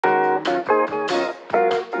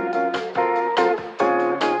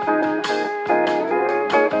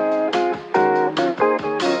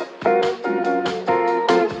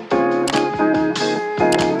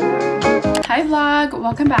vlog,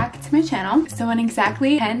 welcome back to my channel. So in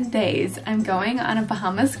exactly 10 days, I'm going on a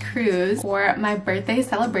Bahamas cruise for my birthday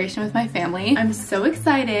celebration with my family. I'm so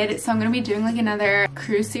excited. So I'm gonna be doing like another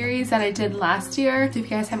cruise series that I did last year. So if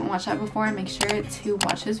you guys haven't watched that before, make sure to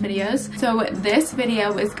watch those videos. So this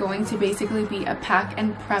video is going to basically be a pack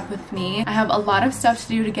and prep with me. I have a lot of stuff to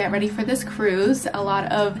do to get ready for this cruise, a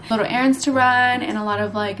lot of little errands to run and a lot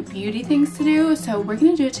of like beauty things to do. So we're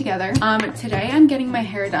gonna do it together. Today I'm getting my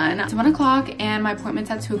hair done. It's 1 o'clock and my appointment's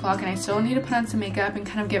at 2 o'clock and I still need to put on some makeup and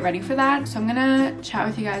kind of get ready for that. So I'm gonna chat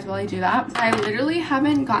with you guys while I do that. I literally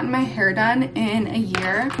haven't gotten my hair done in a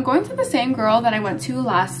year. I'm going to the same girl that I went to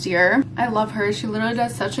last year. I love her. She literally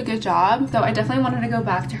does such a good job. So I definitely wanted to go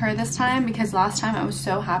back to her this time because last time I was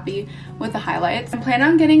so happy with the highlights. I'm planning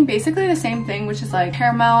on getting basically the same thing, which is like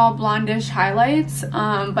caramel blondish highlights.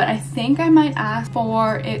 But I think I might ask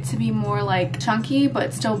for it to be more like chunky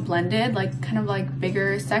but still blended, like kind of like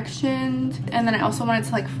bigger sectioned. And then I also wanted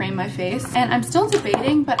to like frame my face. And I'm still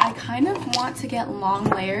debating, but I kind of want to get long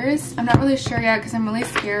layers. I'm not really sure yet because I'm really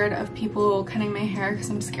scared of people cutting my hair because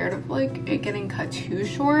I'm scared of like it getting cut too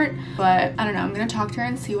short. But I don't know, I'm gonna talk to her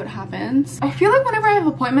and see what happens. I feel like whenever I have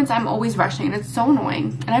appointments, I'm always rushing and it's so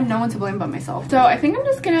annoying. And I have no one to blame but myself. So I think I'm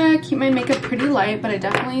just gonna keep my makeup pretty light, but I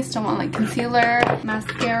definitely still want like concealer,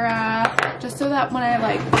 mascara, just so that when I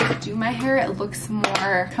like do my hair, it looks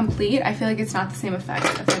more complete. I feel like it's not the same effect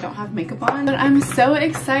if I don't have makeup on. But I'm so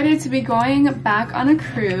excited to be going back on a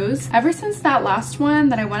cruise. Ever since that last one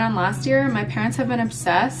that I went on last year, my parents have been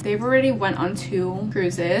obsessed. They've already went on 2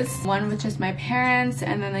 cruises. One with just my parents,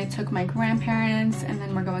 and then they took my grandparents, and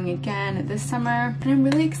then we're going again this summer. And I'm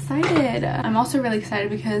really excited. I'm also really excited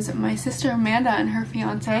because my sister Amanda and her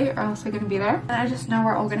fiance are also going to be there. And I just know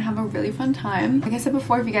we're all going to have a really fun time. Like I said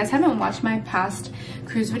before, if you guys haven't watched my past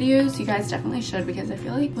cruise videos, you guys definitely should because I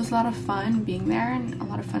feel like it was a lot of fun being there and a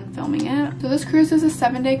lot of fun filming it. So this cruise is a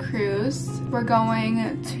 7-day cruise. We're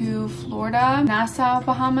going to Florida, Nassau,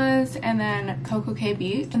 Bahamas, and then Coco Cay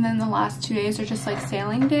Beach. And then the last 2 days are just like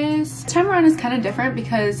sailing days. This time around is kind of different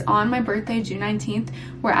because on my birthday, June 19th,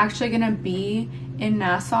 we're actually gonna be in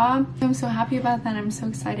Nassau. I'm so happy about that. I'm so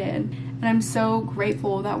excited. And I'm so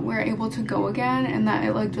grateful that we're able to go again and that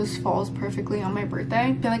it like just falls perfectly on my birthday.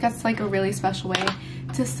 I feel like that's like a really special way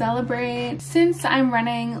to celebrate. Since I'm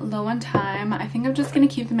running low on time, I think I'm just gonna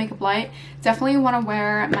keep the makeup light. Definitely want to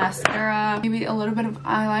wear mascara, maybe a little bit of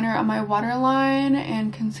eyeliner on my waterline,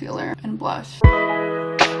 and concealer and blush.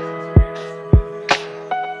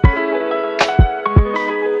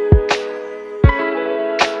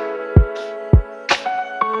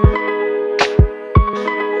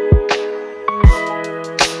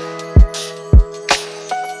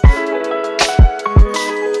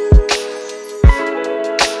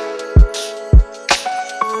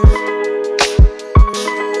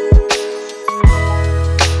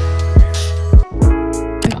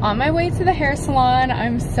 On my way to the hair salon.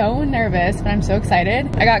 I'm so nervous, but I'm so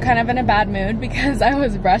excited. I got kind of in a bad mood because I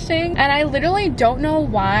was rushing and I literally don't know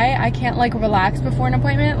why I can't like relax before an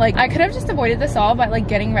appointment. Like I could have just avoided this all by like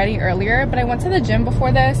getting ready earlier, but I went to the gym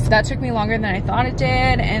before this. That took me longer than I thought it did,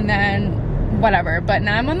 and then whatever. But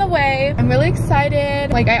now I'm on the way. I'm really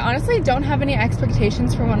excited. Like I honestly don't have any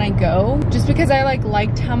expectations for when I go, just because I like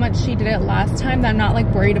liked how much she did it last time that I'm not like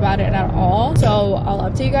worried about it at all. So I'll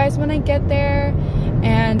update you guys when I get there.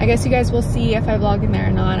 And I guess you guys will see if I vlog in there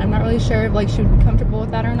or not. I'm not really sure if like she would be comfortable with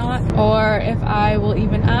that or not, or if I will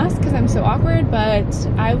even ask because I'm so awkward, but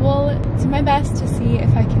I will do my best to see if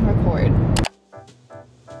I can record.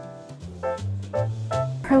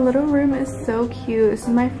 Her little room is so cute. This is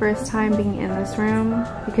my first time being in this room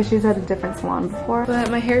because she's at a different salon before. But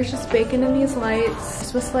my hair is just baking in these lights. I'm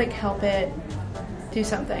supposed to like help it do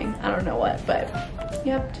something. I don't know what, but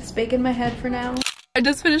yep, just baking my head for now. I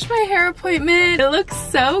just finished my hair appointment. It looks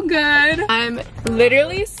so good. I'm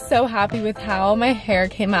literally so happy with how my hair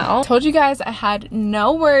came out. Told you guys I had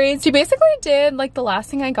no worries. She basically did like the last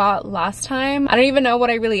thing I got last time. I don't even know what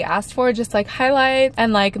I really asked for, just like highlights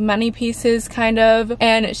and like money pieces kind of.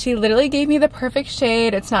 And she literally gave me the perfect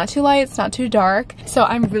shade. It's not too light, it's not too dark. So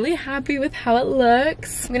I'm really happy with how it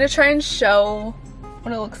looks. I'm gonna try and show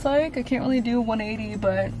what it looks like. I can't really do 180,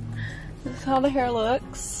 but this is how the hair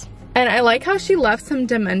looks. And I like how she left some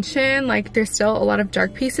dimension, like there's still a lot of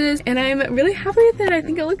dark pieces, and I'm really happy with it. I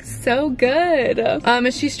think it looks so good.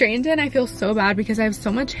 As she straightened it, I feel so bad because I have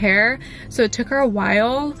so much hair, so it took her a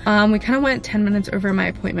while. We kind of went 10 minutes over my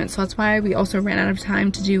appointment, so that's why we also ran out of time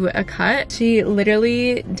to do a cut. She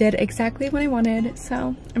literally did exactly what I wanted,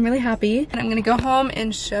 so I'm really happy. And I'm gonna go home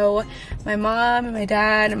and show my mom and my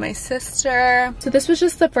dad and my sister. So this was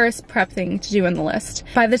just the first prep thing to do on the list.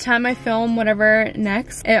 By the time I film whatever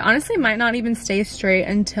next, it honestly honestly might not even stay straight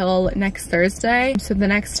until next Thursday. So the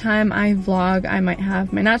next time I vlog, I might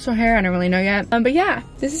have my natural hair. I don't really know yet. But yeah,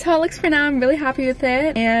 this is how it looks for now. I'm really happy with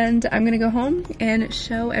it. And I'm gonna go home and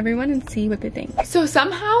show everyone and see what they think. So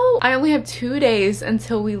somehow I only have 2 days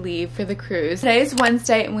until we leave for the cruise. Today is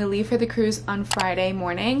Wednesday and we leave for the cruise on Friday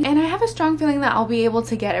morning. And I have a strong feeling that I'll be able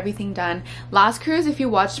to get everything done. Last cruise, if you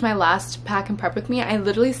watched my last pack and prep with me, I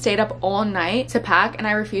literally stayed up all night to pack and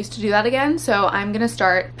I refused to do that again. So I'm gonna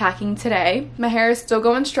start packing today. My hair is still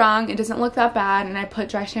going strong. It doesn't look that bad and I put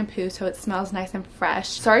dry shampoo so it smells nice and fresh.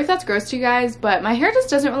 Sorry if that's gross to you guys, but my hair just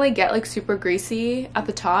doesn't really get like super greasy at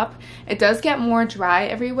the top. It does get more dry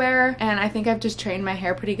everywhere and I think I've just trained my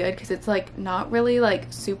hair pretty good because it's like not really like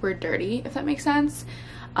super dirty, if that makes sense.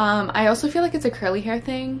 I also feel like it's a curly hair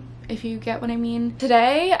thing, if you get what I mean.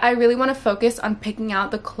 Today, I really want to focus on picking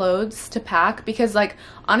out the clothes to pack because like,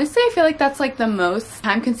 honestly, I feel like that's like the most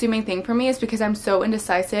time consuming thing for me is because I'm so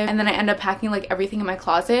indecisive and then I end up packing like everything in my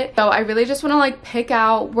closet. So I really just want to like pick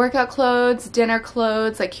out workout clothes, dinner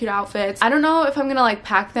clothes, like cute outfits. I don't know if I'm gonna like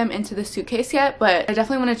pack them into the suitcase yet, but I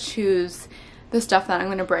definitely want to choose the stuff that I'm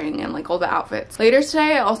gonna bring and like all the outfits. Later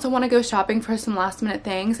today, I also want to go shopping for some last minute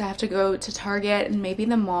things. I have to go to Target and maybe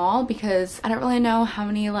the mall because I don't really know how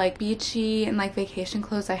many like beachy and like vacation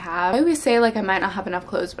clothes I have. I always say like I might not have enough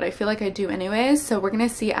clothes, but I feel like I do anyways. So we're gonna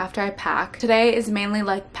see after I pack. Today is mainly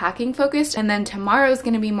like packing focused and then tomorrow is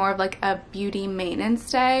gonna be more of like a beauty maintenance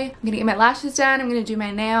day. I'm gonna get my lashes done, I'm gonna do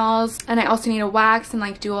my nails, and I also need a wax and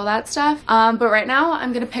like do all that stuff. But right now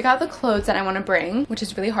I'm gonna pick out the clothes that I want to bring, which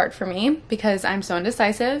is really hard for me because I'm so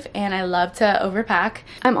indecisive and I love to overpack.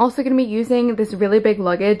 I'm also going to be using this really big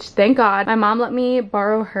luggage. Thank God my mom let me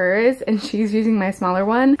borrow hers and she's using my smaller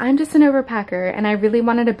one. I'm just an overpacker and I really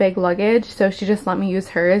wanted a big luggage, so she just let me use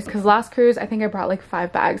hers because last cruise I think I brought like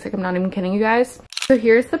 5 bags. Like, I'm not even kidding you guys. So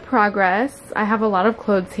here's the progress. I have a lot of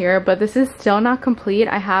clothes here, but this is still not complete.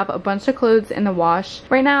 I have a bunch of clothes in the wash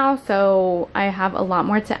right now, so I have a lot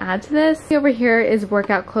more to add to this. Over here is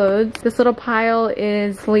workout clothes. This little pile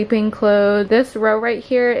is sleeping clothes. This row right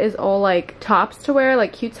here is all like tops to wear,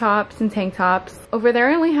 like cute tops and tank tops. Over there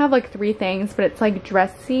I only have like 3 things, but it's like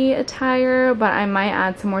dressy attire, but I might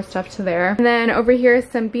add some more stuff to there. And then over here is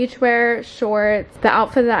some beachwear, shorts, the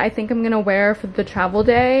outfit that I think I'm gonna wear for the travel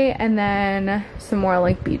day, and then some more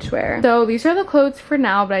like beachwear. So these are the clothes for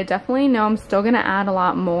now, but I definitely know I'm still gonna add a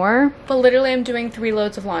lot more. But literally I'm doing 3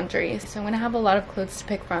 loads of laundry, so I'm gonna have a lot of clothes to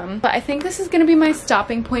pick from. But I think this is gonna be my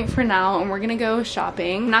stopping point for now, and we're gonna go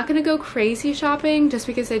shopping. I'm not gonna go crazy shopping just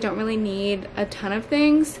because I don't really need a ton of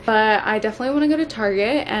things, but I definitely want to go to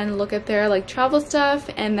Target and look at their like travel stuff,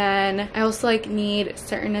 and then I also like need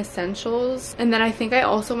certain essentials, and then I think I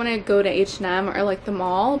also want to go to H&M or like the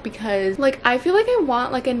mall because like I feel like I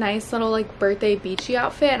want like a nice little like birthday beachy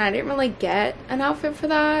outfit, and I didn't really get an outfit for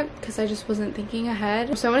that because I just wasn't thinking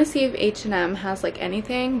ahead. So I want to see if H&M has like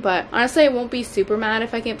anything, but honestly I won't be super mad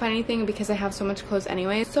if I can't find anything because I have so much clothes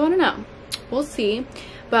anyway, so I don't know, we'll see.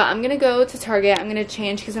 But I'm gonna go to Target. I'm gonna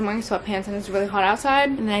change because I'm wearing sweatpants and it's really hot outside,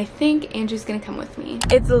 and then I think Andrew's gonna come with me.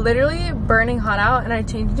 It's literally burning hot out and I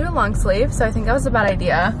changed into a long sleeve, so I think that was a bad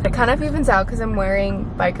idea. It kind of evens out because I'm wearing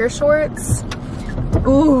biker shorts.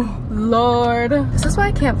 Ooh, Lord. This is why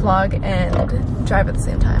I can't vlog and drive at the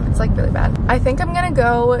same time. It's like really bad. I think I'm gonna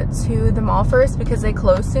go to the mall first because they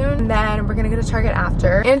close soon, and then we're gonna go to Target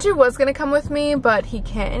after. Andrew was gonna come with me, but he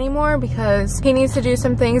can't anymore because he needs to do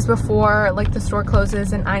some things before like the store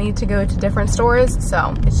closes and I need to go to different stores.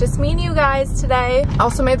 So it's just me and you guys today. I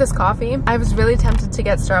also made this coffee. I was really tempted to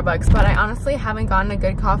get Starbucks, but I honestly haven't gotten a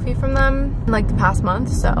good coffee from them in like the past month.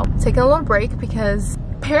 So taking a little break because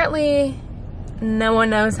apparently no one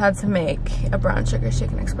knows how to make a brown sugar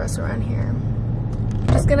shaken espresso around here.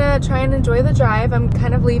 Just gonna try and enjoy the drive. I'm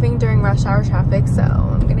kind of leaving during rush hour traffic, so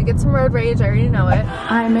I'm gonna get some road rage. I already know it.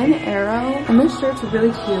 I'm in Arrow, and this shirt's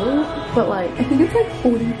really cute, but like I think it's like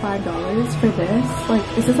 $45 for this.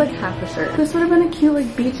 Like this is like half a shirt. This would have been a cute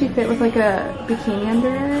like beachy fit with like a bikini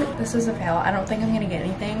under it. This is a fail. I don't think I'm gonna get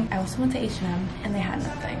anything. I also went to H&M and they had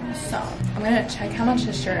nothing, so I'm gonna check how much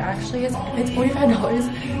this shirt actually is. If it's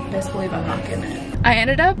 $45, best believe I'm not getting it. I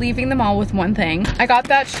ended up leaving the mall with one thing. I got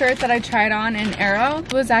that shirt that I tried on in Arrow.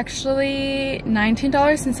 It was actually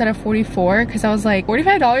 $19 instead of $44 because I was like,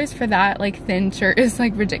 $45 for that like thin shirt is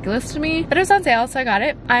like ridiculous to me. But it was on sale, so I got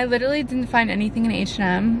it. I literally didn't find anything in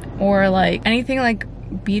H&M or like anything like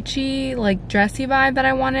beachy, like dressy vibe that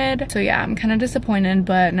I wanted. So yeah, I'm kind of disappointed,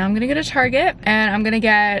 but now I'm gonna go to Target and I'm gonna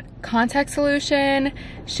get contact solution,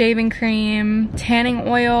 shaving cream, tanning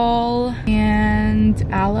oil, and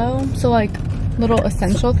aloe. So like little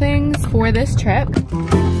essential things for this trip.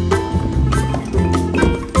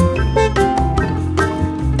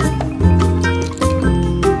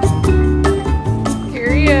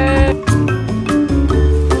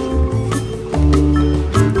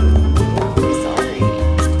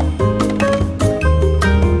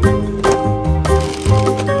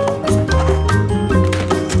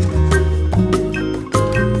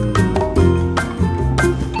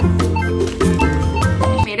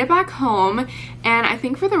 home, and I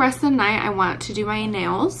think for the rest of the night I want to do my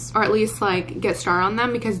nails, or at least like get started on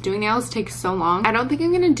them, because doing nails takes so long. I don't think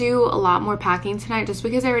I'm gonna do a lot more packing tonight just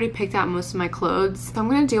because I already picked out most of my clothes, so I'm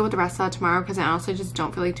gonna deal with the rest of that tomorrow because I honestly just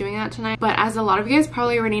don't feel like doing that tonight. But as a lot of you guys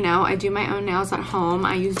probably already know, I do my own nails at home.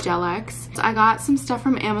 I use Gel X. So I got some stuff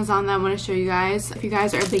from Amazon that I want to show you guys if you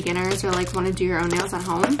guys are beginners or like want to do your own nails at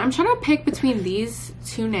home. I'm trying to pick between these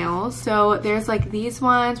two nails. So there's like these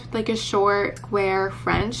ones with like a short square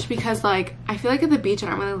French, because like I feel like at the beach I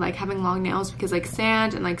don't really like having long nails because like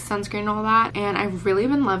sand and like sunscreen and all that, and I've really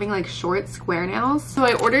been loving like short square nails. So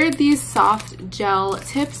I ordered these soft gel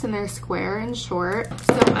tips and they're square and short,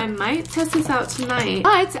 so I might test this out tonight.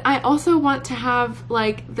 But I also want to have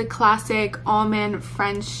like the classic almond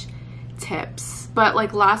French tips, but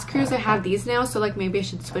like last cruise I had these nails, so like maybe I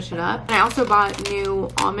should switch it up. And I also bought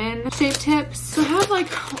new almond shaped tips, so I have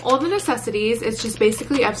like all the necessities. It's just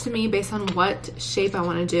basically up to me based on what shape I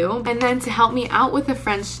want to do. And then to help me out with the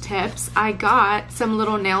French tips, I got some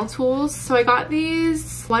little nail tools. So I got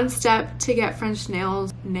these One Step to Get French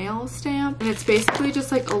Nails nail stamp, and it's basically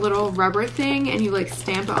just like a little rubber thing, and you like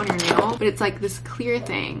stamp it on your nail, but it's like this clear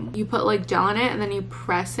thing. You put like gel in it and then you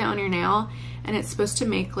press it on your nail, and it's supposed to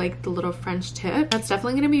make like the little French tip. That's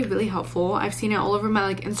definitely going to be really helpful. I've seen it all over my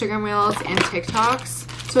like Instagram reels and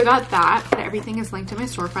TikToks. So I got that, and everything is linked in my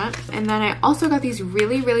storefront. And then I also got these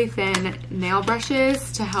really thin nail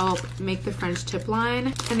brushes to help make the French tip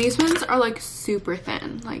line. And these ones are like super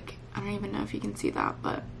thin. Like, I don't even know if you can see that,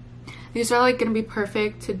 but these are like gonna be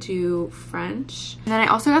perfect to do French. And then I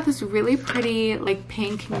also got this really pretty like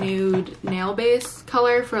pink nude nail base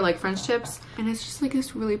color for like French tips, and it's just like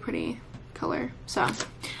this really pretty color. So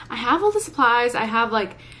I have all the supplies. I have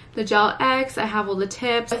like the Gel X, I have all the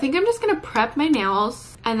tips. I think I'm just gonna prep my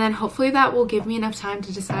nails, and then hopefully that will give me enough time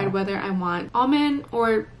to decide whether I want almond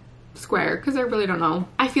or square, because I really don't know.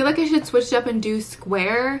 I feel like I should switch it up and do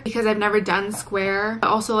square because I've never done square. But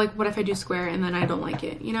also, like, what if I do square and then I don't like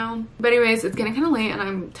it, you know? But anyways, it's getting kind of late and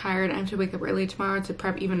I'm tired. I have to wake up early tomorrow to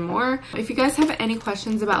prep even more. If you guys have any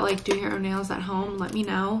questions about like doing your own nails at home, let me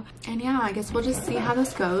know. And yeah, I guess we'll just see how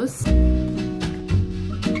this goes.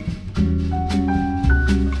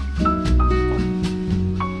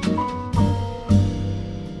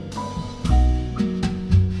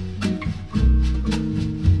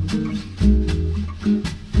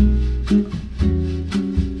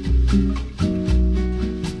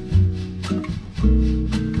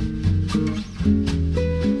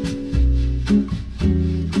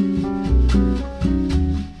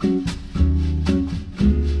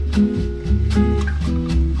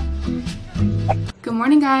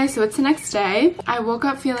 Guys, so it's the next day. I woke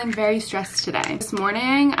up feeling very stressed today. This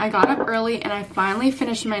morning I got up early and I finally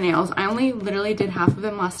finished my nails. I only literally did half of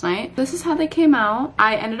them last night. This is how they came out.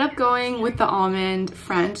 I ended up going with the almond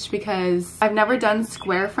French because I've never done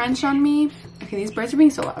square French on me. Okay, these birds are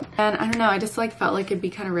being so loud. And I don't know, I just like felt like it'd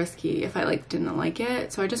be kind of risky if I like didn't like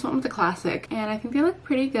it. So I just went with the classic, and I think they look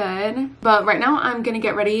pretty good. But right now I'm gonna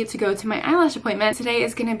get ready to go to my eyelash appointment. Today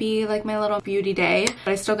is gonna be like my little beauty day,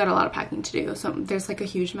 but I still got a lot of packing to do. So there's like a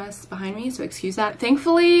huge mess behind me, so excuse that.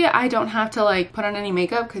 Thankfully, I don't have to like put on any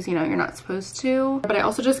makeup because you know, you're not supposed to. But I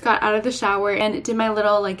also just got out of the shower and did my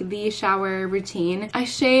little like the shower routine. I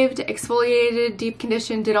shaved, exfoliated, deep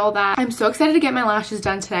conditioned, did all that. I'm so excited to get my lashes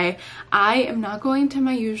done today. I am not going to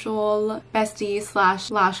my usual bestie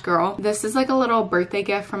slash lash girl. This is like a little birthday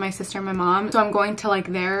gift from my sister and my mom, so I'm going to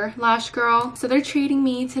like their lash girl. So they're treating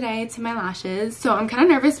me today to my lashes. So I'm kind of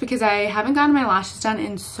nervous because I haven't gotten my lashes done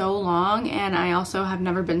in so long, and I also have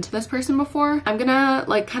never been to this person before. I'm gonna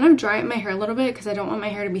like kind of dry up my hair a little bit because I don't want my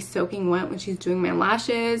hair to be soaking wet when she's doing my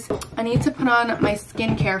lashes. I need to put on my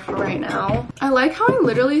skincare for right now. I like how I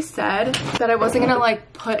literally said that I wasn't gonna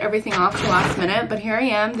like put everything off to last minute, but here I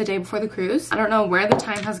am the day before the cruise. I don't know where the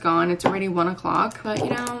time has gone. It's already 1 o'clock, but you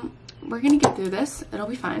know, we're gonna get through this. It'll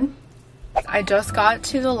be fine. I just got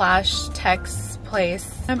to the lash tech's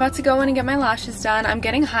place. I'm about to go in and get my lashes done. I'm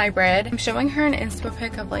getting hybrid. I'm showing her an inspo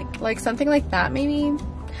pic of like something like that maybe.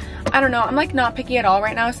 I don't know. I'm like not picky at all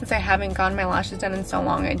right now since I haven't gotten my lashes done in so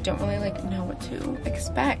long. I don't really like know what to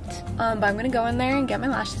expect. But I'm gonna go in there and get my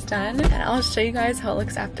lashes done, and I'll show you guys how it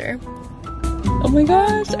looks after. Oh my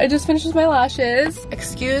gosh, I just finished with my lashes.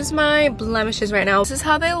 Excuse my blemishes right now. This is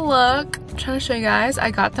how they look. I'm trying to show you guys. I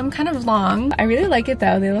got them kind of long. I really like it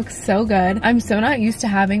though. They look so good. I'm so not used to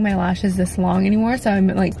having my lashes this long anymore, so I'm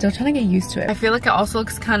like still trying to get used to it. I feel like it also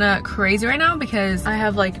looks kind of crazy right now because I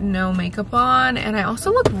have like no makeup on, and I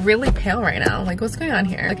also look really pale right now. Like, what's going on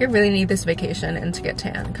here? Like, I really need this vacation and to get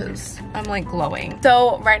tan because I'm like glowing.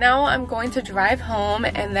 So right now I'm going to drive home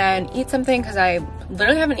and then eat something because I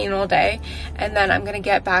literally haven't eaten all day, and then I'm gonna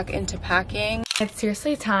get back into packing. It's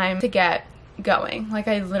seriously time to get going. Like,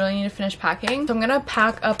 I literally need to finish packing. So I'm gonna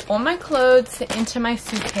pack up all my clothes into my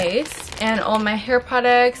suitcase and all my hair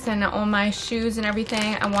products and all my shoes and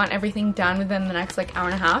everything. I want everything done within the next like hour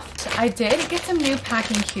and a half. I did get some new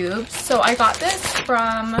packing cubes. So I got this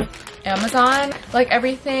from Amazon. Like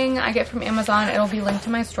everything I get from Amazon, it'll be linked to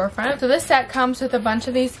my storefront. So this set comes with a bunch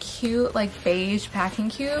of these cute like beige packing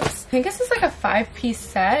cubes. I think this is like a 5-piece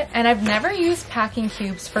set, and I've never used packing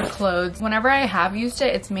cubes for clothes. Whenever I have used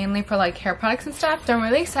it, it's mainly for like hair products and stuff. So I'm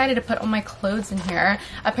really excited to put all my clothes in here.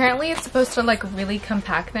 Apparently it's supposed to like really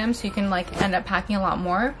compact them so you can like end up packing a lot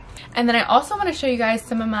more. And then I also want to show you guys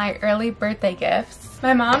some of my early birthday gifts.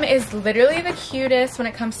 My mom is literally the cutest when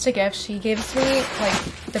it comes to gifts. She gives me like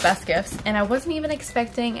the best gifts, and I wasn't even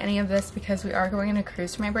expecting any of this because we are going on a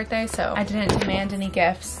cruise for my birthday, so I didn't demand any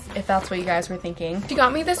gifts if that's what you guys were thinking. She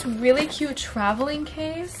got me this really cute traveling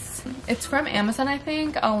case. It's from Amazon, I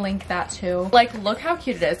think. I'll link that too. Like, look how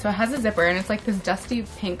cute it is. So it has a zipper and it's like this dusty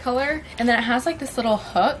pink color, and then it has like this little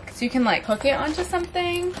hook so you can like hook it onto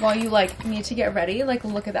something while you like need to get ready. Like,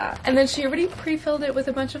 look at that. And then she already pre-filled it with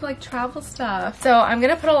a bunch of like travel stuff. So I'm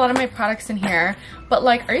gonna put a lot of my products in here, but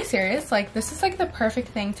like, are you serious? Like, this is like the perfect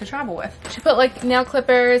thing to travel with. She put like nail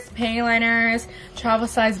clippers, panty liners, travel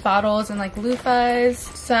size bottles and like loofahs,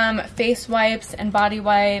 some face wipes and body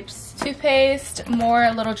wipes, toothpaste,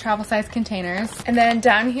 more little travel size containers, and then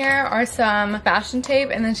down here are some fashion tape,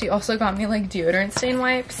 and then she also got me like deodorant stain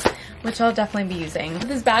wipes, which I'll definitely be using.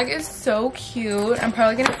 This bag is so cute. I'm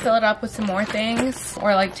probably gonna fill it up with some more things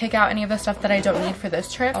or like take out any of the stuff that I don't need for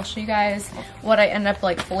this trip. I'll show you guys what I end up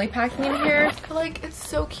like fully packing in here. But like, it's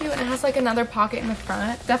so cute, and it has like another pocket in the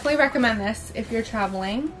front. Definitely recommend this if you're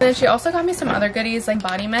traveling. And then she also got me some other goodies like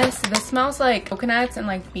body mist. This smells like coconuts and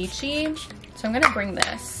like beachy, so I'm gonna bring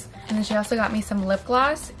this. And then she also got me some lip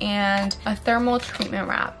gloss and a thermal treatment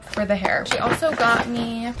wrap for the hair. She also got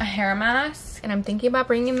me a hair mask, and I'm thinking about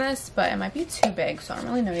bringing this, but it might be too big, so I don't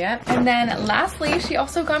really know yet. And then lastly, she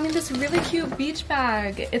also got me this really cute beach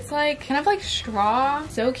bag. It's like kind of like straw,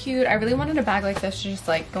 so cute. I really wanted a bag like this to just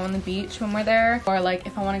like go on the beach when we're there, or like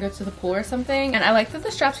if I want to go to the pool or something. And I like that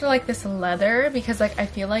the straps are like this leather because like I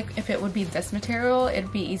feel like if it would be this material,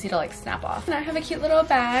 it'd be easy to like snap off. And I have a cute little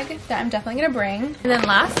bag that I'm definitely gonna bring. And then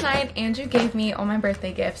last night, Andrew gave me all my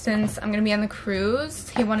birthday gifts. Since I'm gonna be on the cruise,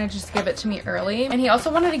 he wanted to just give it to me early, and he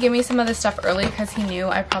also wanted to give me some of this stuff early because he knew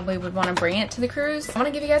I probably would want to bring it to the cruise. I want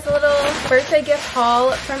to give you guys a little birthday gift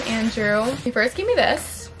haul from Andrew. He first gave me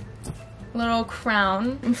this little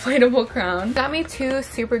crown, inflatable crown. Got me 2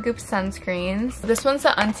 Supergoop sunscreens. This one's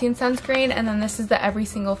the unseen sunscreen, and then this is the every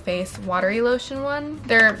single face watery lotion one.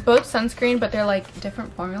 They're both sunscreen, but they're like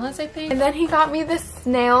different formulas, I think. And then he got me this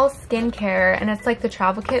snail skincare, and it's like the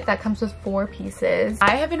travel kit that comes with 4 pieces.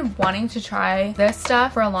 I have been wanting to try this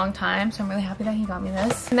stuff for a long time, so I'm really happy that he got me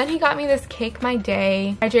this. And then he got me this Cake My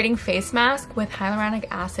Day hydrating face mask with hyaluronic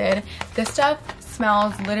acid. This stuff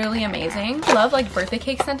smells literally amazing. I love like birthday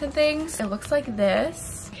cake scented things. It looks like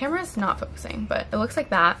this. The camera's not focusing, but it looks like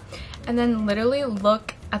that. And then literally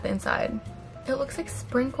look at the inside. It looks like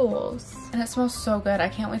sprinkles, and it smells so good. I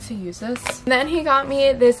can't wait to use this. And then he got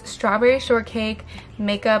me this strawberry shortcake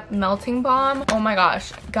makeup melting balm. Oh my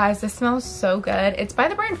gosh, guys, this smells so good. It's by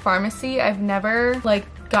the brand Pharmacy. I've never like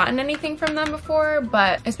gotten anything from them before,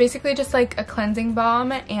 but it's basically just like a cleansing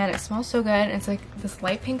balm, and it smells so good. It's like this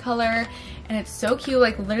light pink color, and it's so cute.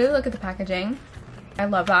 Like, literally look at the packaging. I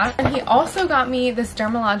love that. And he also got me this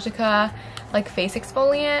Dermalogica like face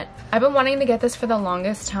exfoliant. I've been wanting to get this for the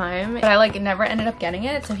longest time, but I like never ended up getting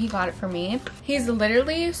it, so he got it for me. He's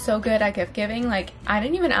literally so good at gift giving. Like, I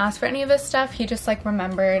didn't even ask for any of this stuff. He just like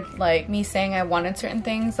remembered like me saying I wanted certain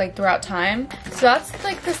things like throughout time. So that's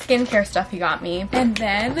like the skincare stuff he got me. And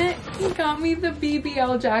then he got me the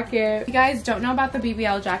BBL jacket. If you guys don't know about the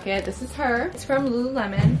BBL jacket, this is her. It's from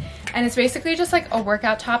Lululemon. And it's basically just like a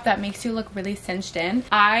workout top that makes you look really cinched in.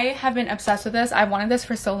 I have been obsessed with this. I wanted this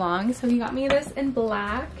for so long. So he got me this in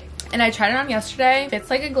black. And I tried it on yesterday. It's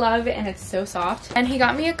like a glove, and it's so soft. And he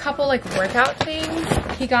got me a couple like workout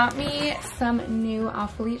things. He got me some new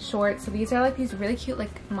Alphalete shorts. So these are like these really cute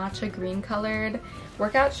like matcha green colored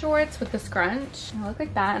workout shorts with the scrunch. I look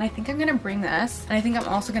like that, and I think I'm gonna bring this. And I think I'm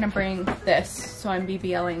also gonna bring this, so I'm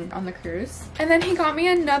BBLing on the cruise. And then he got me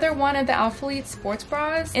another one of the Alpha Elite sports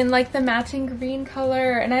bras in like the matching green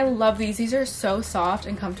color, and I love these. These are so soft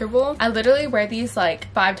and comfortable. I literally wear these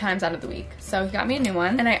like 5 times out of the week. So he got me a new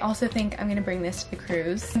one, and I also think I'm gonna bring this to the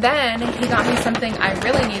cruise. Then he got me something I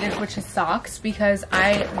really needed, which is socks, because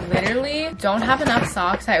I literally don't have enough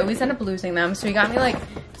socks. I always end up losing them. So he got me like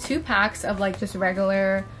 2 packs of like just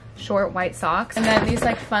regular short white socks, and then these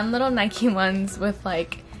like fun little Nike ones with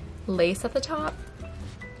like lace at the top.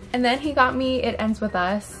 And then he got me It Ends With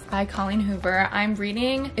Us by Colleen Hoover. I'm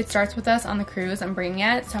reading It Starts With Us on the cruise. I'm bringing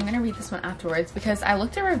it, so I'm gonna read this one afterwards, because I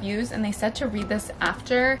looked at reviews and they said to read this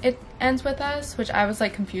after It Ends With Us, which I was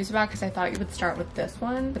like confused about because I thought you would start with this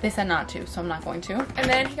one, but they said not to, so I'm not going to. And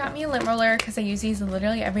then he got me a lint roller because I use these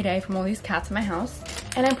literally every day from all these cats in my house.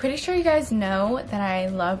 And I'm pretty sure you guys know that I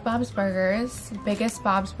love Bob's Burgers, biggest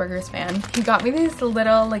Bob's Burgers fan. He got me these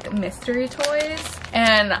little like mystery toys,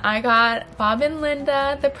 and I got Bob and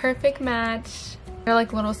Linda, the perfect match. They're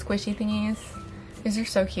like little squishy thingies. These are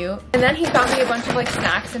so cute. And then he got me a bunch of like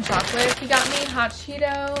snacks and chocolate. He got me hot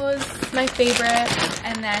Cheetos, my favorite,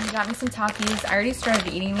 and then he got me some Takis. I already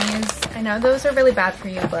started eating these. I know those are really bad for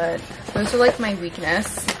you, but those are like my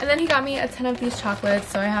weakness. And then he got me a ton of these chocolates.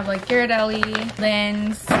 So I have like Ghirardelli,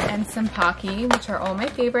 Lin's, and some Pocky, which are all my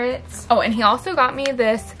favorites. Oh, and he also got me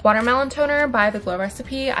this watermelon toner by The Glow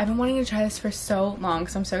Recipe. I've been wanting to try this for so long,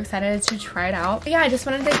 so I'm so excited to try it out. But yeah, I just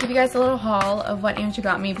wanted to give you guys a little haul of what Andrew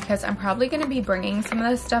got me, because I'm probably going to be bringing some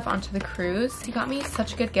of this stuff onto the cruise. He got me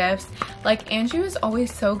such good gifts. Like, Andrew is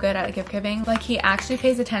always so good at gift giving. Like, he actually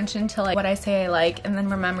pays attention to like what I say I like, and then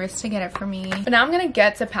remembers to get it for me. But now I'm gonna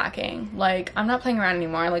get to packing. Like, I'm not playing around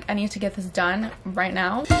anymore. Like, I need to get this done right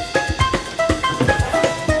now.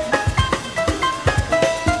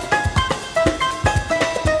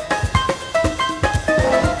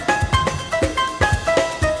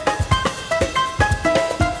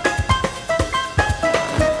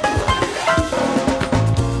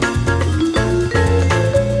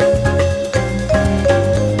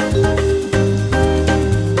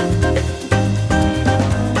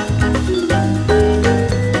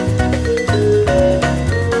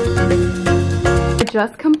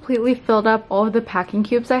 Just completely filled up all of the packing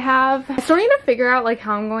cubes I have. I still need to figure out like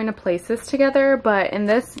how I'm going to place this together, but in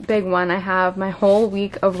this big one I have my whole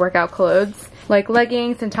week of workout clothes, like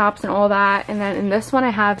leggings and tops and all that. And then in this one I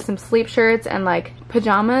have some sleep shirts and like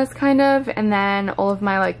pajamas kind of, and then all of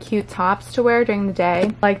my like cute tops to wear during the day,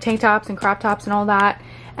 like tank tops and crop tops and all that.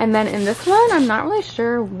 And then in this one, I'm not really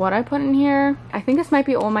sure what I put in here. I think this might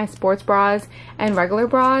be all my sports bras and regular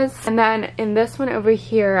bras. And then in this one over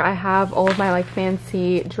here, I have all of my like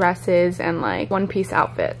fancy dresses and like one-piece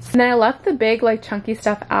outfits. And then I left the big like chunky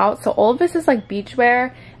stuff out. So all of this is like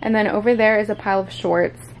beachwear. And then over there is a pile of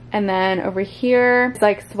shorts. And then over here, it's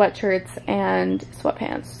like sweatshirts and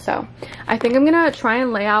sweatpants. So I think I'm gonna try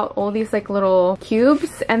and lay out all these like little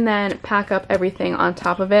cubes and then pack up everything on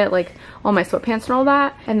top of it, like all my sweatpants and all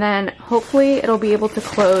that. And then hopefully it'll be able to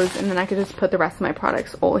close, and then I could just put the rest of my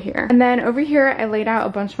products all here. And then over here, I laid out a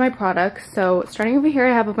bunch of my products. So starting over here,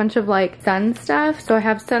 I have a bunch of like sun stuff. So I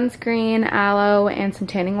have sunscreen, aloe, and some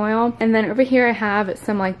tanning oil. And then over here, I have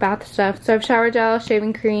some like bath stuff. So I have shower gel,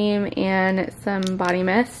 shaving cream, and some body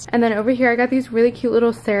mist. And then over here, I got these really cute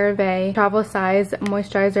little CeraVe travel size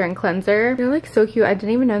moisturizer and cleanser. They're like so cute. I didn't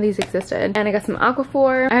even know these existed. And I got some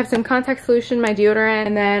Aquaphor. I have some contact solution, my deodorant,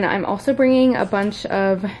 and then I'm also bringing a bunch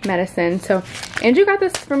of medicine. So Andrew got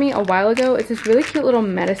this for me a while ago. It's this really cute little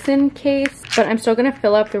medicine case, but I'm still gonna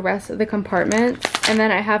fill up the rest of the compartments. And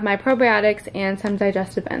then I have my probiotics and some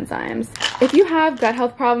digestive enzymes. If you have gut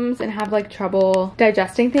health problems and have like trouble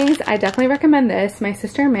digesting things, I definitely recommend this. My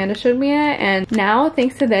sister Amanda showed me it, and now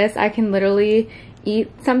thanks to this, I can literally eat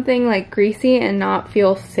something like greasy and not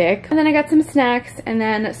feel sick. And then I got some snacks and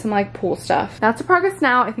then some like pool stuff. That's the progress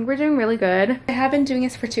now. I think we're doing really good. I have been doing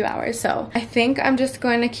this for 2 hours, so I think I'm just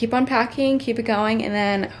going to keep on packing, keep it going, and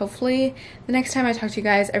then hopefully the next time I talk to you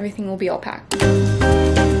guys, everything will be all packed.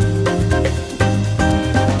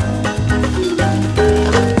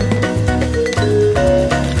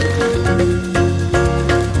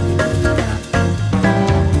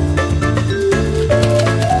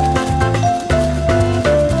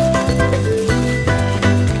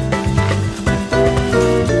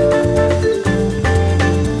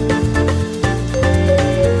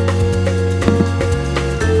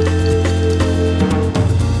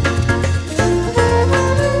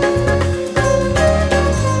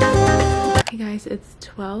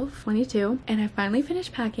 12:22 and I finally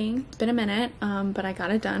finished packing. It's been a minute, but I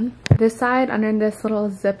got it done. This side under this little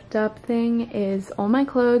zipped up thing is all my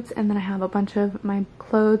clothes, and then I have a bunch of my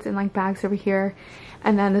clothes and like bags over here.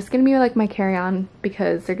 And then this is gonna be like my carry-on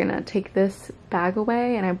because they're gonna take this bag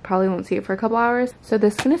away and I probably won't see it for a couple hours. So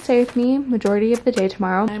this is gonna stay with me majority of the day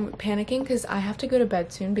tomorrow. I'm panicking because I have to go to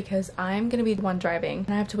bed soon because I'm gonna be the one driving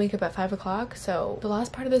and I have to wake up at 5 o'clock. So the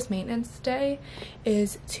last part of this maintenance day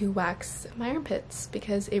is to wax my armpits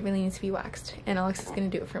because it really needs to be waxed, and Alexa's gonna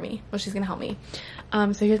do it for me. Well, she's gonna help me.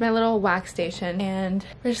 So here's my little wax station and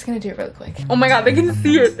we're just gonna do it really quick. Oh my god, they can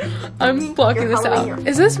see it. I'm blocking this out.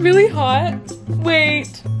 Is this really hot? Wait.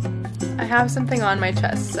 I have something on my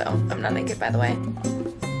chest, so I'm not naked, by the way.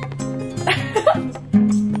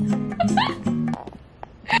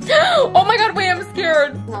 Oh my god, wait, I'm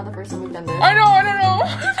scared. Not the first time we've done this. I know.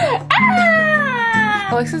 Ah!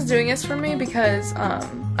 Alexa's doing this for me because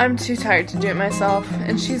I'm too tired to do it myself,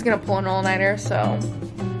 and she's gonna pull an all-nighter, so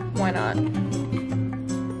why not?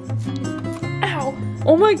 Ow.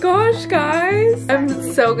 Oh my gosh, guys.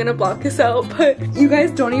 I'm so gonna block this out, but you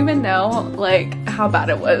guys don't even know like how bad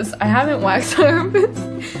it was. I haven't waxed my armpits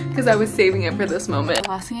because I was saving it for this moment. The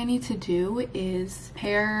last thing I need to do is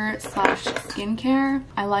hair / skincare.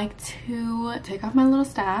 I like to take off my little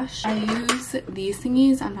stash. I use these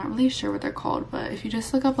thingies. I'm not really sure what they're called, but if you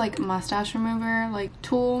just look up like mustache remover like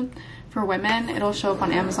tool for women, it'll show up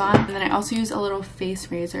on Amazon. And then I also use a little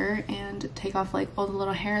face razor and take off like all the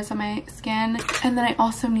little hairs on my skin. And then I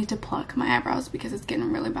also need to pluck my eyebrows because it's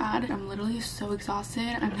getting really bad. I'm literally so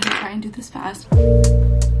exhausted. I'm gonna try and do this fast.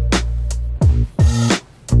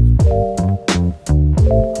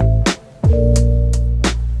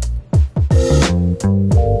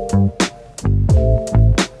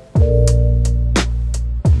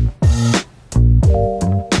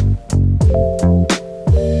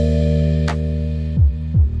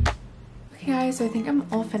 So I think I'm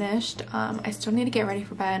all finished. I still need to get ready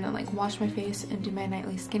for bed and like wash my face and do my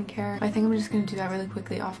nightly skincare. I think I'm just gonna do that really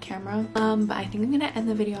quickly off camera. But I think I'm gonna end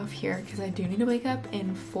the video off here because I do need to wake up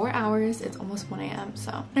in 4 hours. It's almost 1 a.m.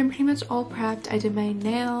 So I'm pretty much all prepped. I did my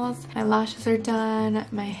nails, my lashes are done,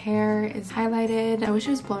 my hair is highlighted. I wish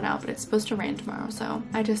it was blown out, but it's supposed to rain tomorrow, so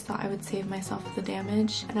I just thought I would save myself the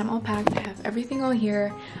damage. And I'm all packed. I have everything all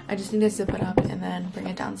here. I just need to zip it up and then bring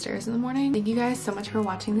it downstairs in the morning. Thank you guys so much for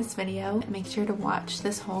watching this video. Make sure to watch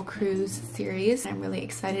this whole cruise series. I'm really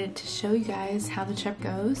excited to show you guys how the trip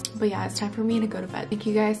goes. But yeah, it's time for me to go to bed. Thank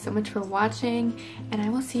you guys so much for watching, and I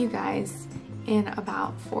will see you guys in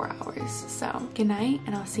about 4 hours. So good night,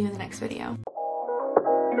 and I'll see you in the next video.